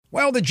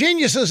Well, the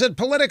geniuses at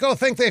Politico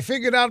think they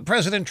figured out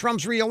President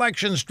Trump's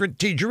re-election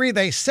strategy.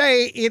 They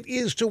say it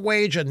is to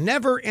wage a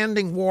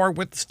never-ending war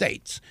with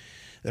states.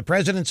 The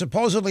president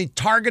supposedly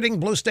targeting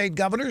blue state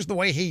governors the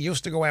way he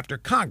used to go after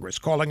Congress,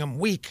 calling them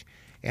weak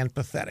and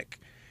pathetic.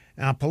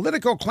 Now,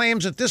 Politico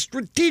claims that this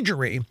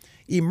strategy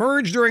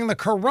emerged during the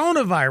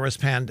coronavirus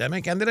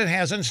pandemic and that it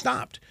hasn't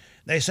stopped.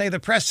 They say the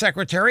press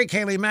secretary,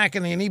 Kayleigh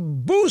McEnany,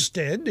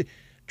 boosted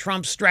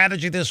Trump's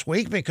strategy this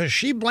week because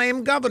she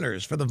blamed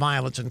governors for the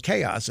violence and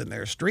chaos in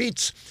their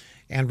streets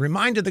and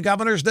reminded the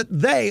governors that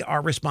they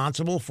are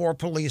responsible for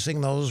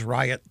policing those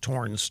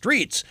riot-torn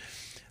streets.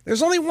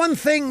 There's only one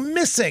thing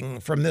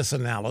missing from this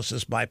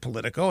analysis by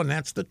Politico, and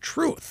that's the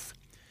truth.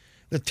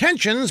 The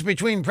tensions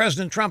between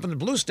President Trump and the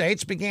blue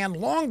states began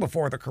long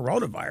before the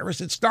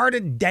coronavirus. It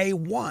started day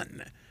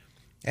one,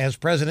 as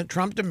President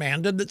Trump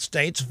demanded that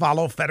states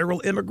follow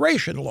federal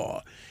immigration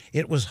law.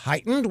 It was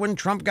heightened when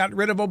Trump got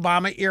rid of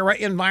Obama-era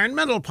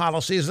environmental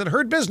policies that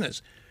hurt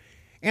business.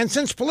 And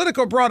since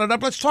Politico brought it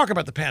up, let's talk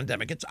about the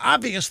pandemic. It's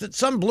obvious that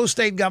some blue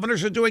state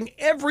governors are doing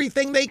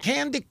everything they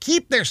can to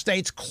keep their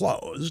states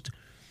closed,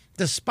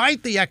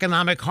 despite the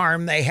economic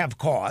harm they have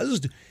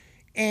caused,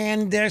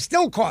 and they're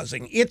still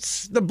causing.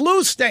 It's the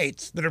blue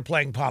states that are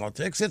playing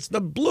politics. It's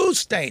the blue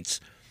states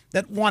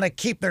that want to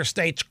keep their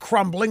states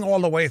crumbling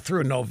all the way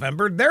through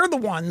November. They're the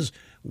ones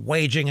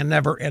waging a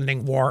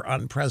never-ending war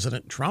on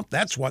President Trump.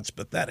 That's what's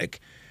pathetic.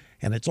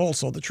 And it's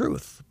also the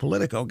truth.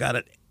 Politico got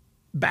it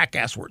back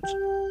asswards.